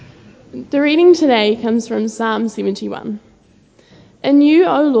The reading today comes from Psalm 71. In you,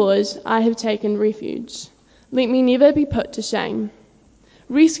 O Lord, I have taken refuge. Let me never be put to shame.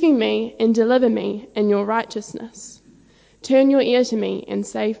 Rescue me and deliver me in your righteousness. Turn your ear to me and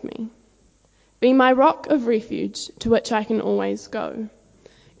save me. Be my rock of refuge to which I can always go.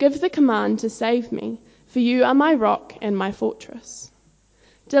 Give the command to save me, for you are my rock and my fortress.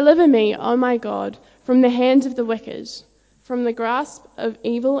 Deliver me, O my God, from the hands of the wicked, from the grasp of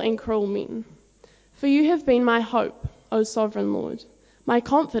evil and cruel men. For you have been my hope, O sovereign Lord, my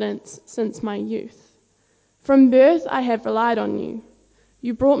confidence since my youth. From birth I have relied on you.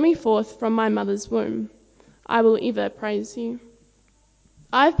 You brought me forth from my mother's womb. I will ever praise you.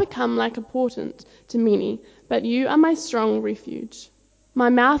 I have become like a portent to many, but you are my strong refuge. My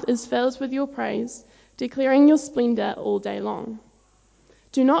mouth is filled with your praise, declaring your splendor all day long.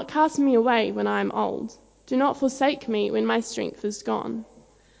 Do not cast me away when I am old. Do not forsake me when my strength is gone.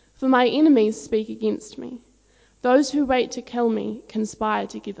 For my enemies speak against me. Those who wait to kill me conspire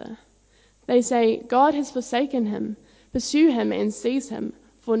together. They say, God has forsaken him. Pursue him and seize him,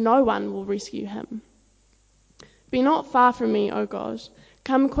 for no one will rescue him. Be not far from me, O God.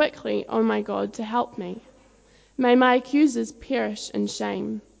 Come quickly, O my God, to help me. May my accusers perish in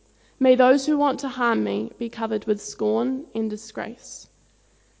shame. May those who want to harm me be covered with scorn and disgrace.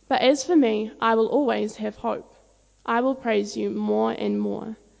 But as for me, I will always have hope. I will praise you more and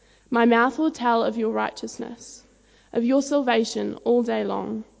more. My mouth will tell of your righteousness, of your salvation all day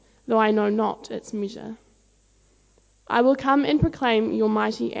long, though I know not its measure. I will come and proclaim your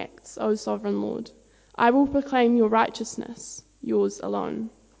mighty acts, O sovereign Lord. I will proclaim your righteousness, yours alone.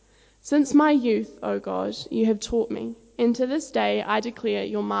 Since my youth, O God, you have taught me, and to this day I declare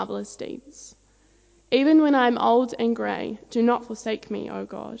your marvelous deeds. Even when I am old and grey, do not forsake me, O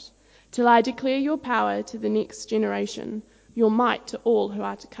God, till I declare your power to the next generation, your might to all who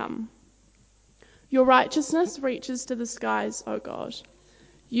are to come. Your righteousness reaches to the skies, O God.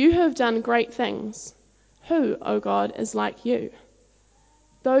 You have done great things. Who, O God, is like you?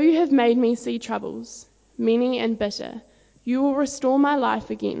 Though you have made me see troubles, many and bitter, you will restore my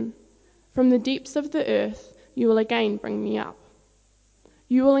life again. From the depths of the earth you will again bring me up.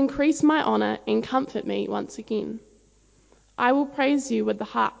 You will increase my honor and comfort me once again. I will praise you with the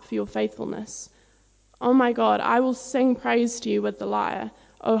harp for your faithfulness. O my God, I will sing praise to you with the lyre,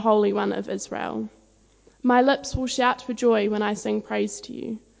 O Holy One of Israel. My lips will shout for joy when I sing praise to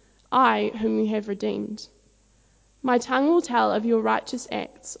you, I whom you have redeemed. My tongue will tell of your righteous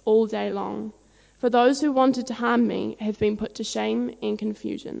acts all day long, for those who wanted to harm me have been put to shame and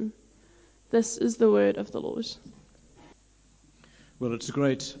confusion. This is the word of the Lord. Well, it's a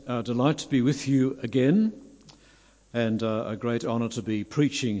great delight to be with you again, and a great honour to be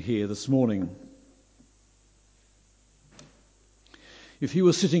preaching here this morning. If you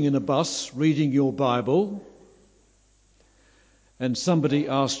were sitting in a bus reading your Bible, and somebody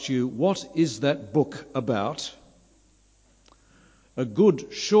asked you, what is that book about? A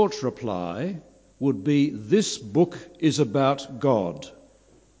good short reply would be, this book is about God.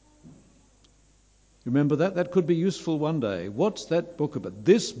 Remember that? That could be useful one day. What's that book about?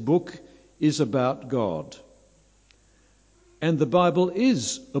 This book is about God. And the Bible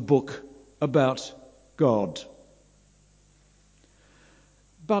is a book about God.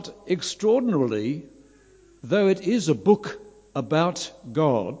 But extraordinarily, though it is a book about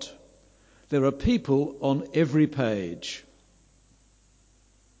God, there are people on every page.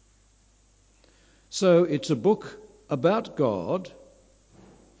 So it's a book about God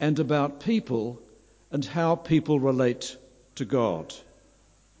and about people and how people relate to God.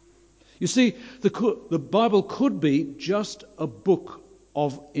 You see, the Bible could be just a book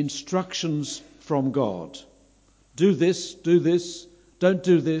of instructions from God. Do this, don't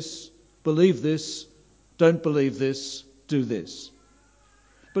do this, believe this, don't believe this, do this.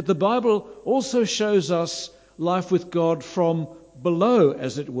 But the Bible also shows us life with God from below,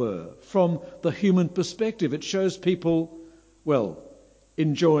 as it were, from the human perspective. It shows people, well,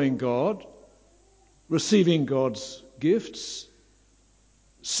 enjoying God, receiving God's gifts,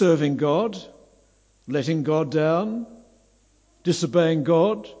 serving God, letting God down, disobeying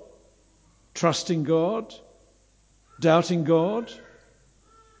God, trusting God, doubting God,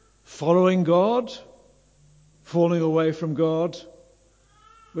 following God, falling away from God,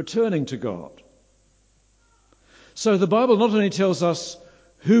 returning to God. So the Bible not only tells us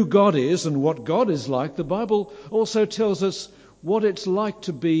who God is and what God is like, the Bible also tells us what it's like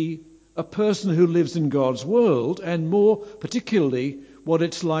to be a person who lives in God's world, and more particularly what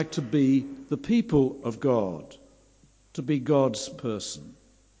it's like to be the people of God, to be God's person.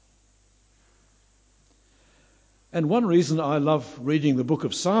 And one reason I love reading the book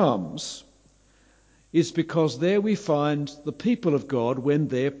of Psalms is because there we find the people of God when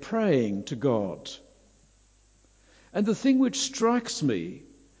they're praying to God. And the thing which strikes me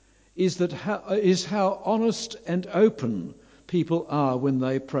is how honest and open people are when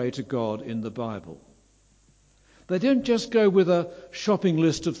they pray to God in the Bible. They don't just go with a shopping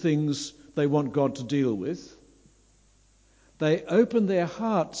list of things they want God to deal with. They open their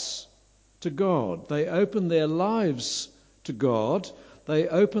hearts to God. They open their lives to God. They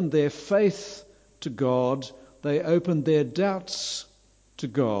open their faith to God. They open their doubts to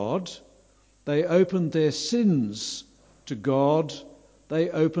God. They open their sins to God. They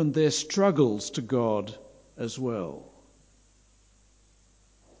open their struggles to God as well.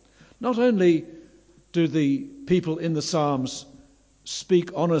 Not only do the people in the Psalms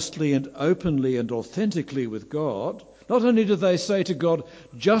speak honestly and openly and authentically with God, not only do they say to God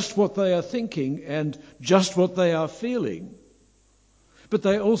just what they are thinking and just what they are feeling, but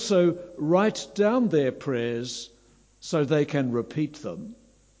they also write down their prayers so they can repeat them.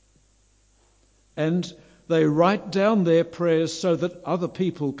 And they write down their prayers so that other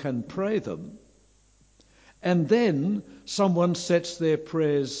people can pray them. And then someone sets their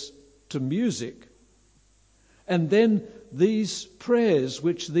prayers to music. And then these prayers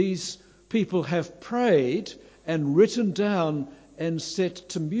which these people have prayed and written down and set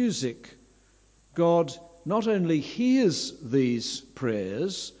to music, God not only hears these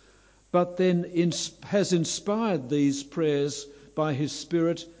prayers, but then has inspired these prayers by his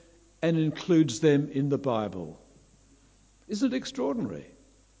Spirit and includes them in the Bible. Isn't it extraordinary?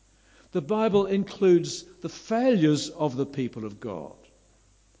 The Bible includes the failures of the people of God.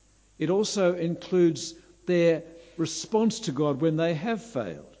 It also includes their response to God when they have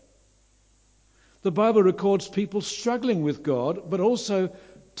failed. The Bible records people struggling with God, but also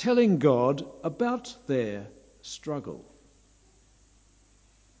telling God about their struggle.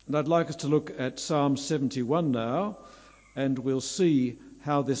 And I'd like us to look at Psalm 71 now, and we'll see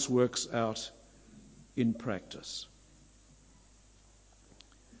how this works out in practice.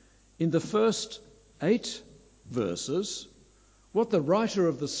 In the first 8 verses, what the writer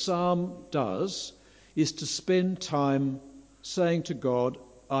of the psalm does is to spend time saying to God,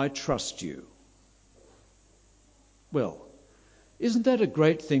 I trust you. Well, isn't that a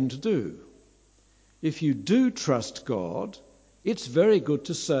great thing to do? If you do trust God, it's very good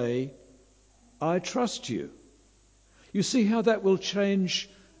to say, I trust you. You see how that will change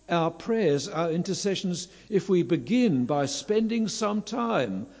our prayers, our intercessions, if we begin by spending some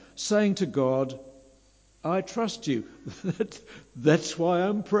time saying to God, I trust you. That's why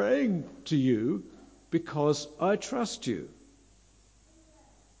I'm praying to you, because I trust you.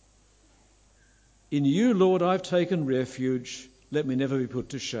 In you, Lord, I've taken refuge. Let me never be put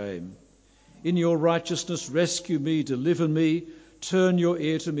to shame. In your righteousness, rescue me, deliver me, turn your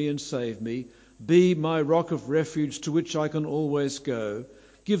ear to me and save me. Be my rock of refuge to which I can always go.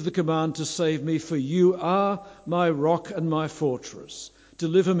 Give the command to save me, for you are my rock and my fortress.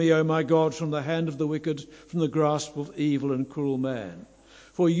 Deliver me, O my God, from the hand of the wicked, from the grasp of evil and cruel man.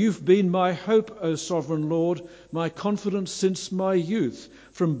 For you've been my hope, O sovereign Lord, my confidence since my youth.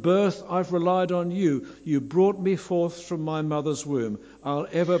 From birth I've relied on you. You brought me forth from my mother's womb. I'll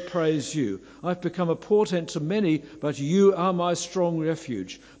ever praise you. I've become a portent to many, but you are my strong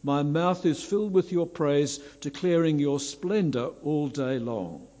refuge. My mouth is filled with your praise, declaring your splendor all day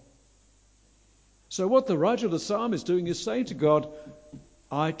long. So what the writer of the psalm is doing is saying to God,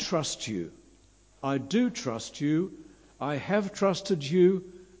 I trust you. I do trust you. I have trusted you.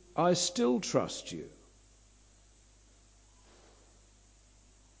 I still trust you.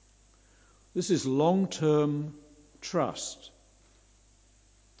 This is long-term trust.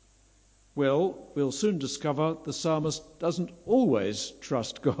 Well, we'll soon discover the psalmist doesn't always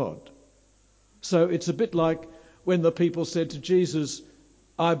trust God. So it's a bit like when the people said to Jesus,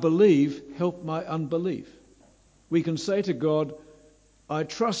 I believe, help my unbelief. We can say to God, I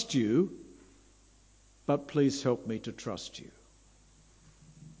trust you, but please help me to trust you.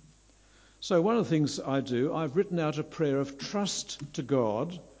 So one of the things I do, I've written out a prayer of trust to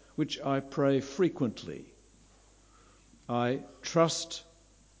God, which I pray frequently. I trust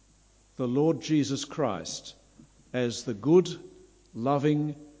the Lord Jesus Christ as the good,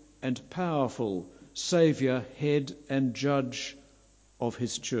 loving, and powerful Saviour, head and judge of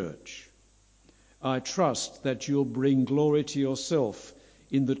his church. I trust that you'll bring glory to yourself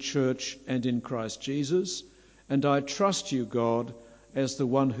in the church and in Christ Jesus, and I trust you, God, as the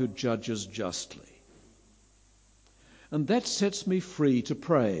one who judges justly. And that sets me free to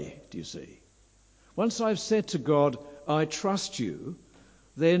pray, do you see? Once I've said to God, I trust you,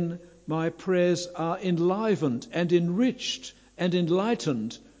 then my prayers are enlivened and enriched and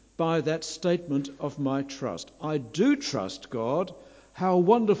enlightened by that statement of my trust. I do trust God. How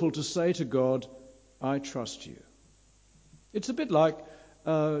wonderful to say to God, I trust you. It's a bit like,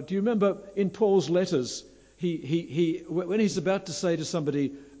 do you remember in Paul's letters, he when he's about to say to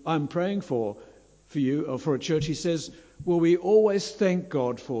somebody, I'm praying for you or for a church, he says, well, we always thank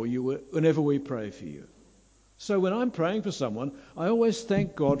God for you whenever we pray for you. So when I'm praying for someone, I always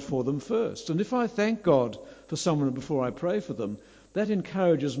thank God for them first. And if I thank God for someone before I pray for them, that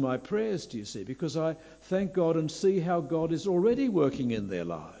encourages my prayers, do you see, because I thank God and see how God is already working in their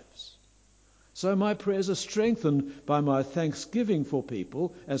lives. So my prayers are strengthened by my thanksgiving for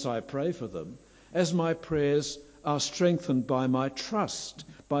people as I pray for them, as my prayers are strengthened by my trust,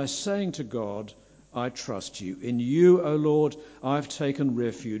 by saying to God, I trust you. In you, O Lord, I've taken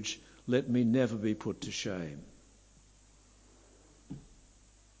refuge. Let me never be put to shame.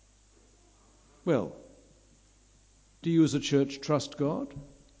 Well, do you as a church trust God?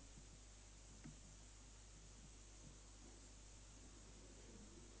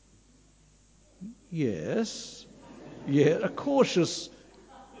 Yes. Yeah, a cautious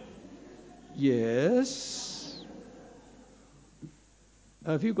yes.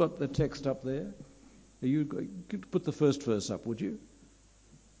 Have you got the text up there? You could put the first verse up, would you?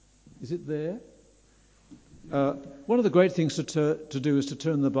 Is it there? One of the great things to do is to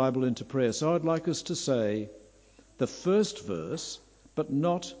turn the Bible into prayer. So I'd like us to say the first verse, but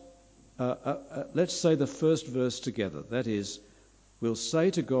not, let's say the first verse together. That is, we'll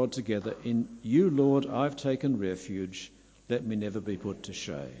say to God together, in you, Lord, I've taken refuge. Let me never be put to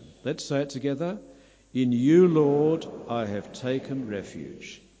shame. Let's say it together. In you, Lord, I have taken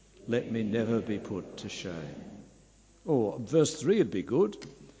refuge. Let me never be put to shame. Or verse 3 would be good.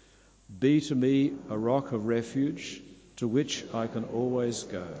 Be to me a rock of refuge to which I can always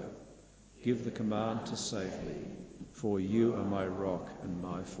go. Give the command to save me, for you are my rock and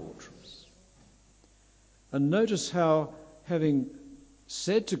my fortress. And notice how, having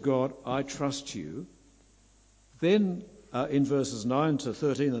said to God, I trust you, then in verses 9 to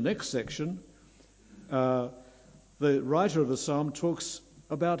 13, the next section, the writer of the psalm talks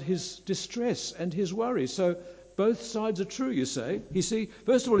about his distress and his worry. So both sides are true, you say.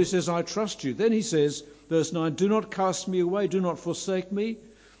 First of all, he says, I trust you. Then he says, verse 9, do not cast me away, do not forsake me.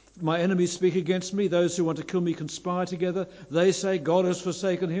 My enemies speak against me. Those who want to kill me conspire together. They say, God has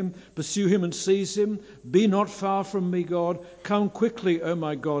forsaken him. Pursue him and seize him. Be not far from me, God. Come quickly, O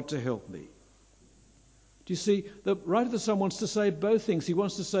my God, to help me. Do you see, the writer of the psalm wants to say both things. He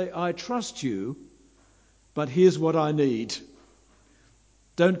wants to say, I trust you, but here's what I need.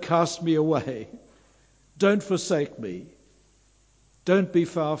 Don't cast me away. Don't forsake me. Don't be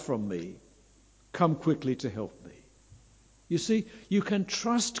far from me. Come quickly to help me. You see, you can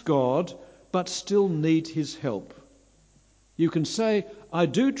trust God, but still need his help. You can say, I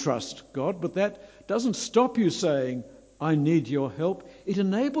do trust God, but that doesn't stop you saying, I need your help. It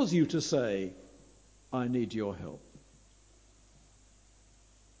enables you to say, I need your help.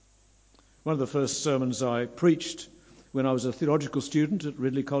 One of the first sermons I preached when I was a theological student at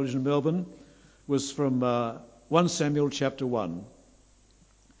Ridley College in Melbourne was from 1 Samuel chapter 1.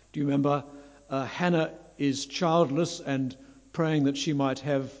 Do you remember Hannah is childless and praying that she might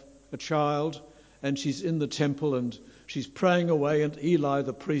have a child, and she's in the temple and she's praying away, and Eli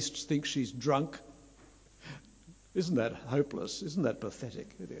the priest thinks she's drunk. Isn't that hopeless? Isn't that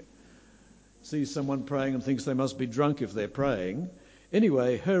pathetic? Sees someone praying and thinks they must be drunk if they're praying.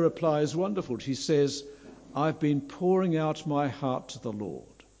 Anyway, her reply is wonderful. She says, I've been pouring out my heart to the Lord.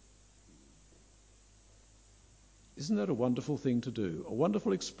 Isn't that a wonderful thing to do? A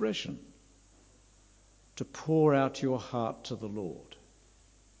wonderful expression. To pour out your heart to the Lord.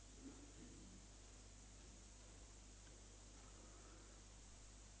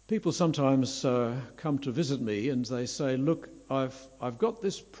 People sometimes come to visit me and they say, look, I've got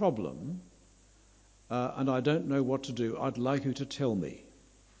this problem and I don't know what to do. I'd like you to tell me.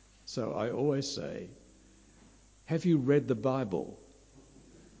 So I always say, have you read the Bible?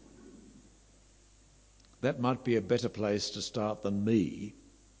 That might be a better place to start than me,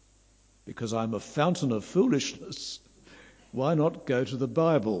 because I'm a fountain of foolishness. Why not go to the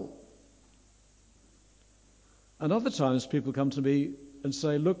Bible? And other times people come to me and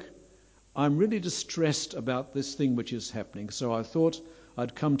say, look, I'm really distressed about this thing which is happening, so I thought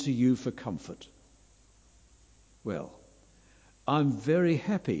I'd come to you for comfort. Well, I'm very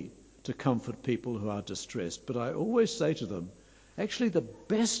happy to comfort people who are distressed, but I always say to them, actually the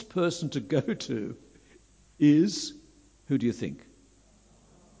best person to go to is, who do you think?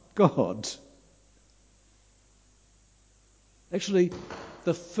 God. Actually,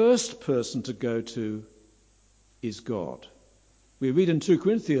 the first person to go to is God. We read in 2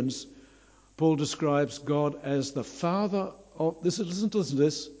 Corinthians, Paul describes God as the Father of, listen to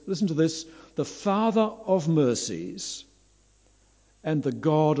this, the Father of mercies and the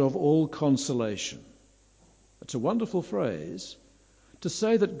God of all consolation. It's a wonderful phrase. To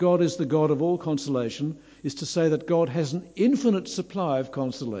say that God is the God of all consolation is to say that God has an infinite supply of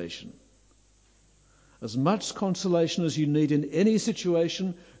consolation. As much consolation as you need in any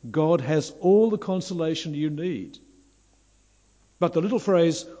situation, God has all the consolation you need. But the little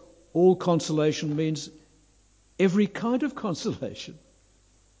phrase, all consolation, means every kind of consolation.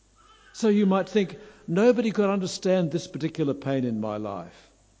 So you might think, nobody could understand this particular pain in my life.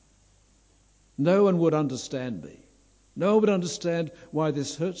 No one would understand me. No one would understand why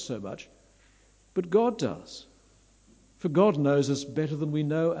this hurts so much. But God does. For God knows us better than we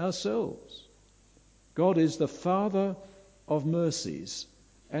know ourselves. God is the Father of mercies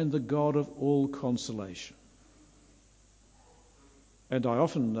and the God of all consolation. And I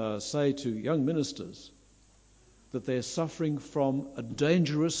often say to young ministers that they're suffering from a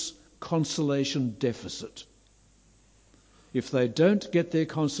dangerous consolation deficit. If they don't get their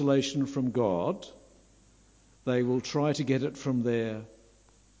consolation from God, they will try to get it from their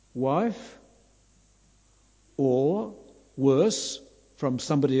wife, or worse, from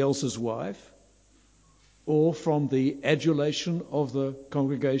somebody else's wife, or from the adulation of the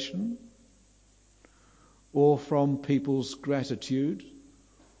congregation, or from people's gratitude,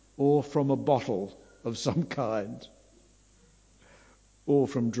 or from a bottle of some kind, or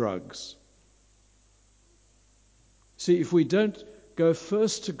from drugs. See, if we don't go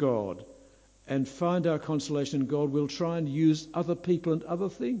first to God and find our consolation in God, we'll try and use other people and other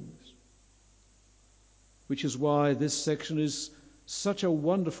things. Which is why this section is such a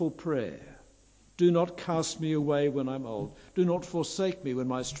wonderful prayer. Do not cast me away when I'm old. Do not forsake me when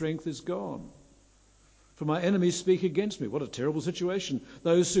my strength is gone. For my enemies speak against me. What a terrible situation.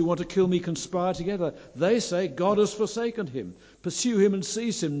 Those who want to kill me conspire together. They say, God has forsaken him. Pursue him and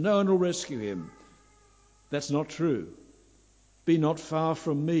seize him. No one will rescue him. That's not true. Be not far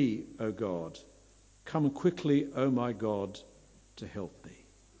from me, O God. Come quickly, O my God, to help me.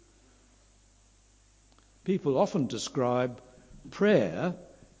 People often describe prayer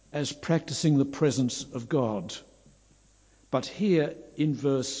as practicing the presence of God. But here in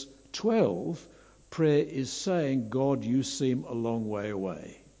verse 12, prayer is saying, God, you seem a long way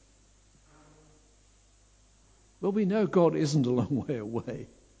away. Well, we know God isn't a long way away.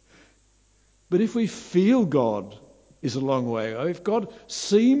 But if we feel God is a long way away, if God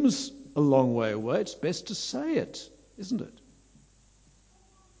seems a long way away, it's best to say it, isn't it?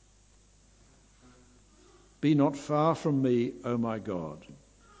 Be not far from me, O my God.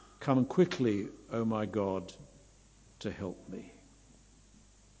 Come quickly, O my God, to help me.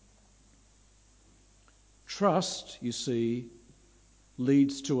 Trust, you see,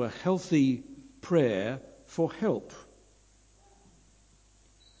 leads to a healthy prayer for help.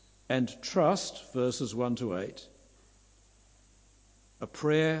 And trust, verses 1 to 8, a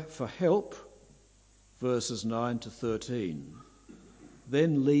prayer for help, verses 9 to 13,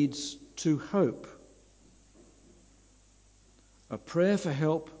 then leads to hope. A prayer for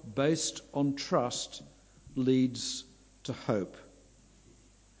help based on trust leads to hope.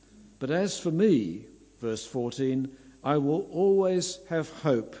 But as for me, verse 14, I will always have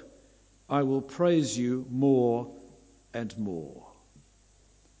hope. I will praise you more and more.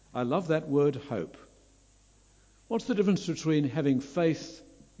 I love that word hope. What's the difference between having faith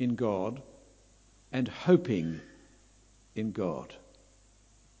in God and hoping in God?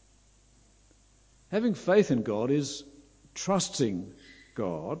 Having faith in God is trusting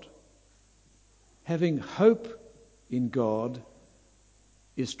God. Having hope in God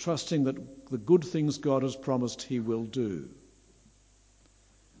is trusting that the good things God has promised he will do.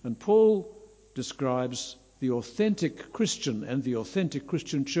 And Paul describes the authentic Christian and the authentic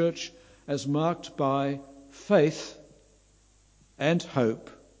Christian church as marked by faith and hope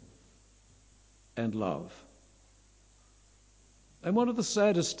and love. And one of the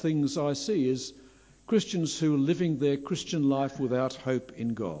saddest things I see is Christians who are living their Christian life without hope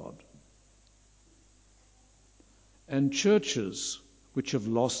in God. And churches which have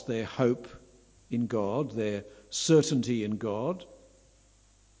lost their hope in God, their certainty in God.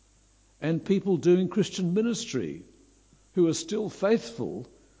 And people doing Christian ministry who are still faithful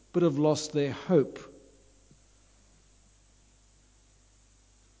but have lost their hope.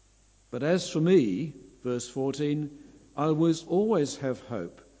 But as for me, verse 14, I will always have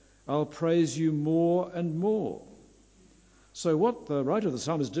hope. I'll praise you more and more. So what the writer of the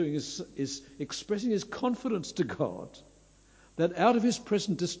psalm is doing is expressing his confidence to God that out of his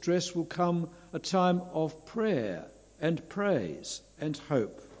present distress will come a time of prayer and praise and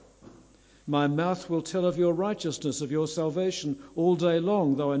hope. My mouth will tell of your righteousness, of your salvation all day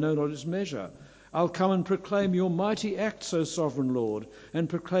long, though I know not its measure. I'll come and proclaim your mighty acts, O sovereign Lord, and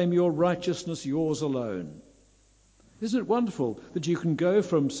proclaim your righteousness, yours alone. Isn't it wonderful that you can go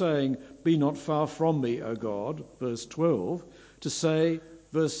from saying, be not far from me, O God, verse 12, to say,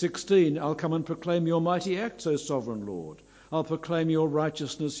 verse 16, I'll come and proclaim your mighty acts, O sovereign Lord. I'll proclaim your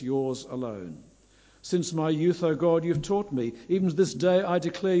righteousness, yours alone. Since my youth, O God, you've taught me. Even to this day I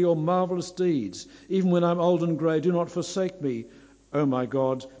declare your marvellous deeds. Even when I'm old and grey, do not forsake me, O my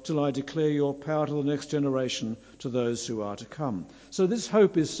God, till I declare your power to the next generation, to those who are to come. So this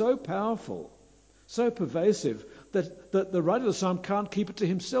hope is so powerful, so pervasive, that the writer of the psalm can't keep it to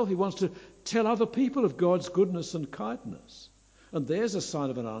himself. He wants to tell other people of God's goodness and kindness. And there's a sign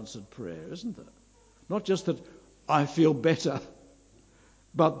of an answered prayer, isn't there? Not just that I feel better,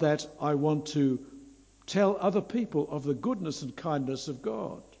 but that I want to tell other people of the goodness and kindness of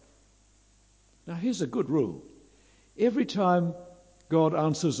God. Now here's a good rule. Every time God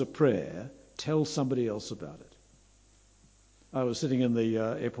answers a prayer, tell somebody else about it. I was sitting in the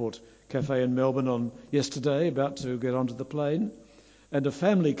airport cafe in Melbourne yesterday, about to get onto the plane, and a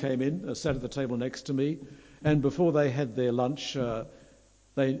family came in, sat at the table next to me, and before they had their lunch,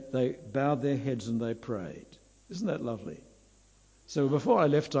 they bowed their heads and they prayed. Isn't that lovely? So before I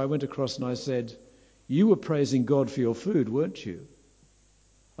left, I went across and I said, you were praising God for your food, weren't you?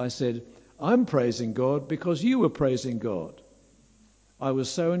 I said, I'm praising God because you were praising God. I was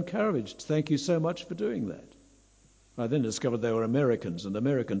so encouraged. Thank you so much for doing that. I then discovered they were Americans, and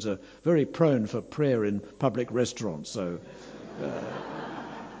Americans are very prone for prayer in public restaurants. So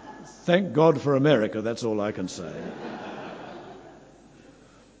thank God for America, that's all I can say.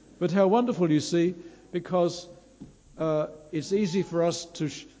 But how wonderful, you see, because it's easy for us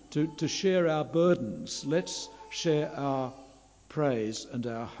to share our burdens. Let's share our praise and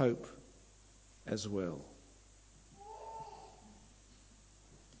our hope as well.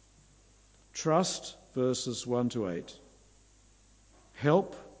 Trust, verses 1 to 8.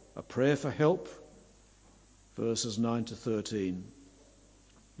 Help, a prayer for help, verses 9 to 13.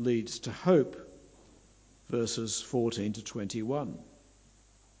 Leads to hope, verses 14 to 21.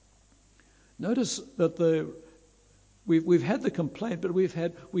 Notice that we've had the complaint, but we've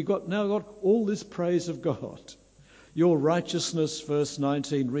now got all this praise of God. Your righteousness, verse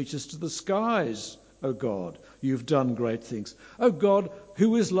 19, reaches to the skies, O God. You've done great things. O God,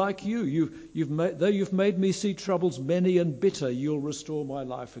 who is like you? Though you've made me see troubles many and bitter, you'll restore my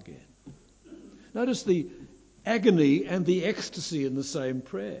life again. Notice the agony and the ecstasy in the same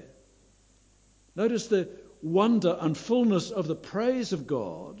prayer. Notice the wonder and fullness of the praise of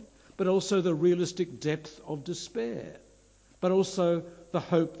God, but also the realistic depth of despair, but also the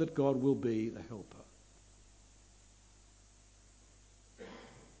hope that God will be the helper.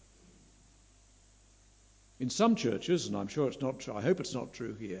 In some churches, and I'm sure it's not true, I hope it's not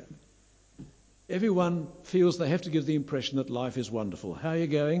true here, everyone feels they have to give the impression that life is wonderful. How are you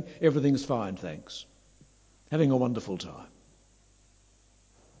going? Everything's fine, thanks. Having a wonderful time.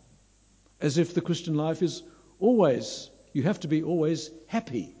 As if the Christian life is always, you have to be always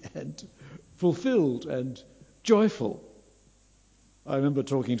happy and fulfilled and joyful. I remember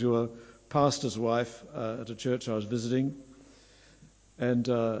talking to a pastor's wife at a church I was visiting, and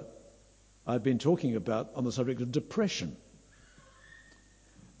I'd been talking on the subject of depression.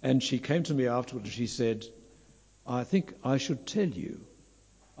 And she came to me afterwards and she said, I think I should tell you,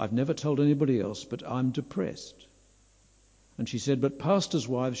 I've never told anybody else, but I'm depressed. And she said, but pastors'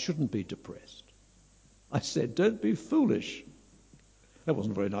 wives shouldn't be depressed. I said, don't be foolish. That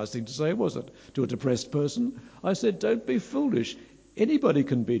wasn't a very nice thing to say, was it, to a depressed person? I said, don't be foolish. Anybody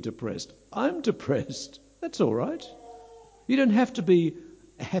can be depressed. I'm depressed. That's all right. You don't have to be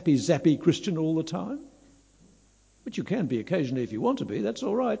a happy, zappy Christian all the time. But you can be occasionally if you want to be. That's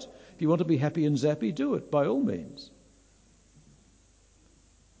all right. If you want to be happy and zappy, do it, by all means.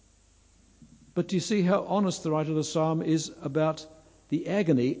 But do you see how honest the writer of the psalm is about the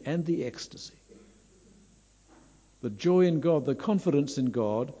agony and the ecstasy? The joy in God, the confidence in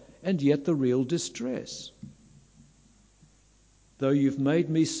God, and yet the real distress. Though you've made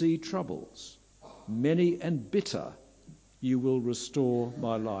me see troubles, many and bitter, you will restore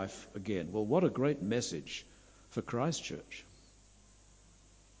my life again. Well, what a great message for Christchurch.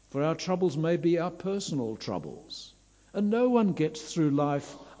 For our troubles may be our personal troubles, and no one gets through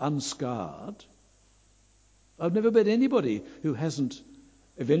life unscarred. I've never met anybody who hasn't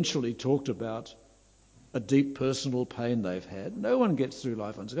eventually talked about a deep personal pain they've had. No one gets through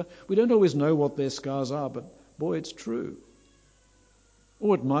life unscarred. We don't always know what their scars are, but boy, it's true.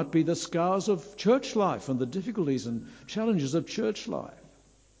 Or it might be the scars of church life and the difficulties and challenges of church life.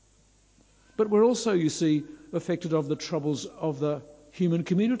 But we're also, you see, affected of the troubles of the human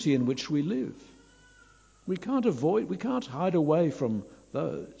community in which we live. We can't hide away from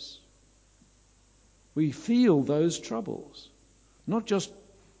those. We feel those troubles. Not just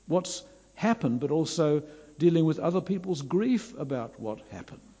what's happened, but also dealing with other people's grief about what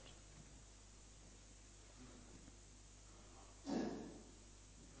happened.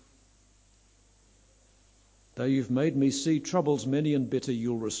 Though you've made me see troubles many and bitter,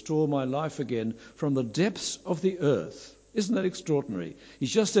 you'll restore my life again from the depths of the earth. Isn't that extraordinary?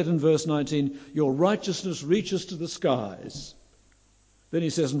 He's just said in verse 19, your righteousness reaches to the skies. Then he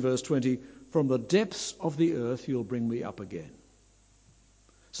says in verse 20, from the depths of the earth you'll bring me up again.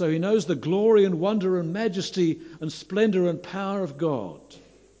 So he knows the glory and wonder and majesty and splendor and power of God.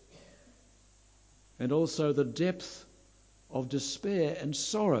 And also the depth of despair and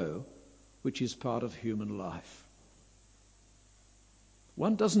sorrow which is part of human life.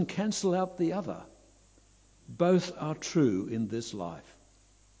 One doesn't cancel out the other. Both are true in this life.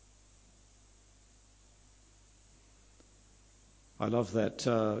 I love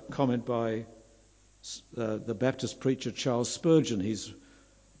that comment by the Baptist preacher Charles Spurgeon. He's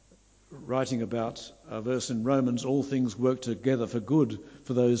writing about a verse in Romans, all things work together for good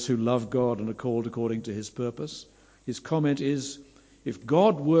for those who love God and are called according to his purpose. His comment is, if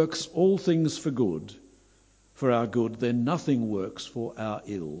God works all things for good, for our good, then nothing works for our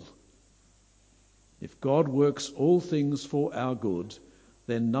ill. If God works all things for our good,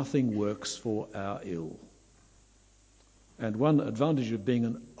 then nothing works for our ill. And one advantage of being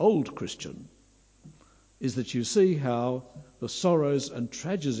an old Christian is that you see how the sorrows and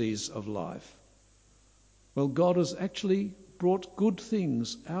tragedies of life, well, God has actually brought good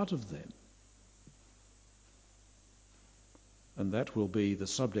things out of them. And that will be the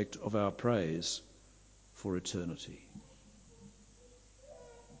subject of our praise for eternity.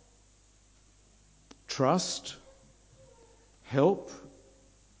 Trust, help,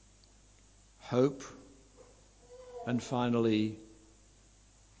 hope, and finally,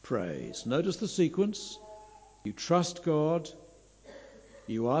 praise. Notice the sequence. You trust God,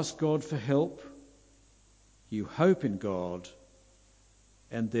 you ask God for help, you hope in God,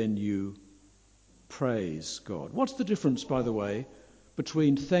 and then you praise God. What's the difference, by the way,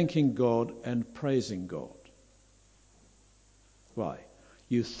 between thanking God and praising God? Why?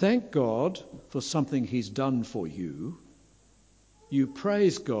 You thank God for something he's done for you. You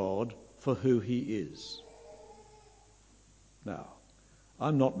praise God for who he is. Now,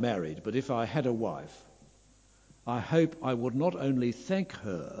 I'm not married, but if I had a wife, I hope I would not only thank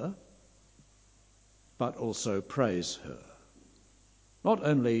her, but also praise her. Not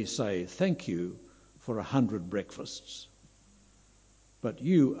only say thank you for 100 breakfasts, but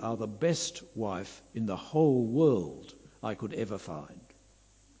you are the best wife in the whole world I could ever find.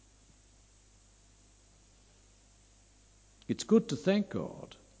 It's good to thank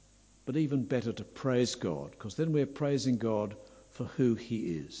God, but even better to praise God, because then we're praising God for who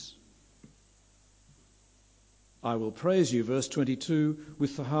he is. I will praise you, verse 22,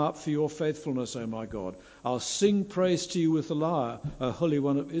 with the harp for your faithfulness, O my God. I'll sing praise to you with the lyre, O Holy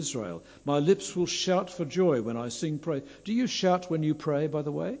One of Israel. My lips will shout for joy when I sing praise. Do you shout when you pray, by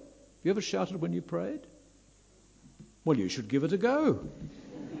the way? Have you ever shouted when you prayed? Well, you should give it a go.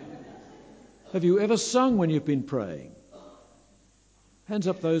 Have you ever sung when you've been praying? Hands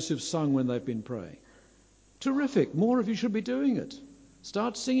up those who've sung when they've been praying. Terrific. More of you should be doing it.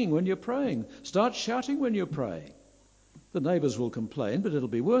 Start singing when you're praying. Start shouting when you're praying. The neighbours will complain, but it'll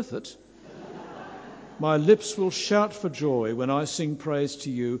be worth it. My lips will shout for joy when I sing praise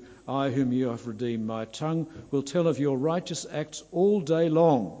to you, I whom you have redeemed. My tongue will tell of your righteous acts all day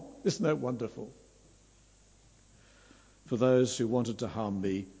long. Isn't that wonderful? For those who wanted to harm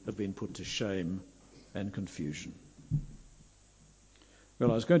me have been put to shame and confusion. Well,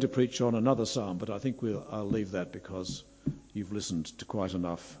 I was going to preach on another psalm, but I think I'll leave that because you've listened to quite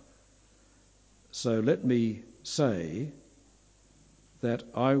enough. So let me say that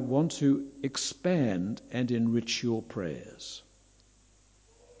I want to expand and enrich your prayers.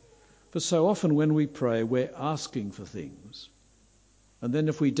 For so often when we pray, we're asking for things. And then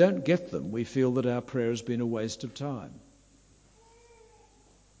if we don't get them, we feel that our prayer has been a waste of time.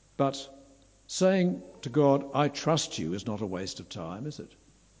 But saying to God, I trust you, is not a waste of time, is it?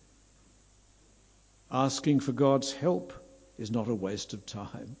 Asking for God's help is not a waste of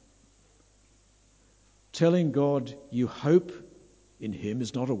time. Telling God you hope in him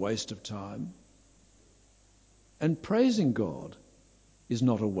is not a waste of time. And praising God is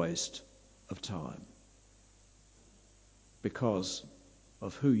not a waste of time. Because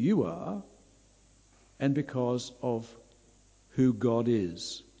of who you are and because of who God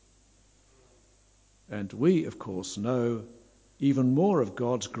is. And we, of course, know even more of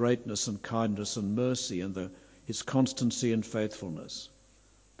God's greatness and kindness and mercy and his constancy and faithfulness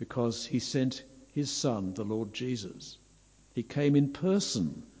because he sent his Son, the Lord Jesus. He came in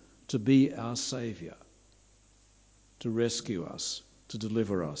person to be our Saviour, to rescue us, to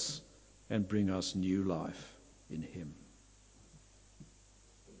deliver us, and bring us new life in him.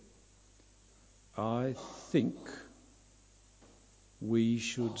 I think we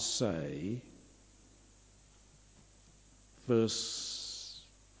should say verses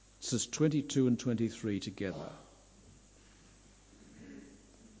 22 and 23 together.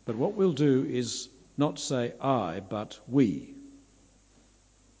 But what we'll do is not say I, but we.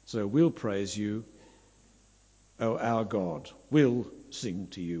 So we'll praise you, O our God. We'll sing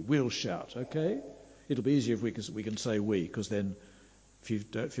to you. We'll shout, okay? It'll be easier if we can say we, because then if you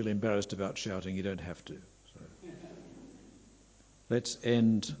don't feel embarrassed about shouting, you don't have to. So let's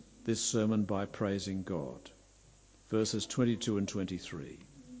end this sermon by praising God. Verses 22 and 23.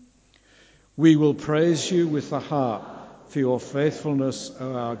 We will praise you with the harp for your faithfulness,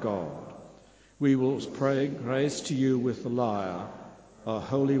 O our God. We will praise to you with the lyre, our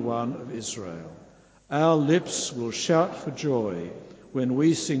Holy One of Israel. Our lips will shout for joy when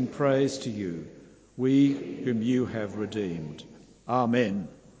we sing praise to you, we whom you have redeemed. Amen.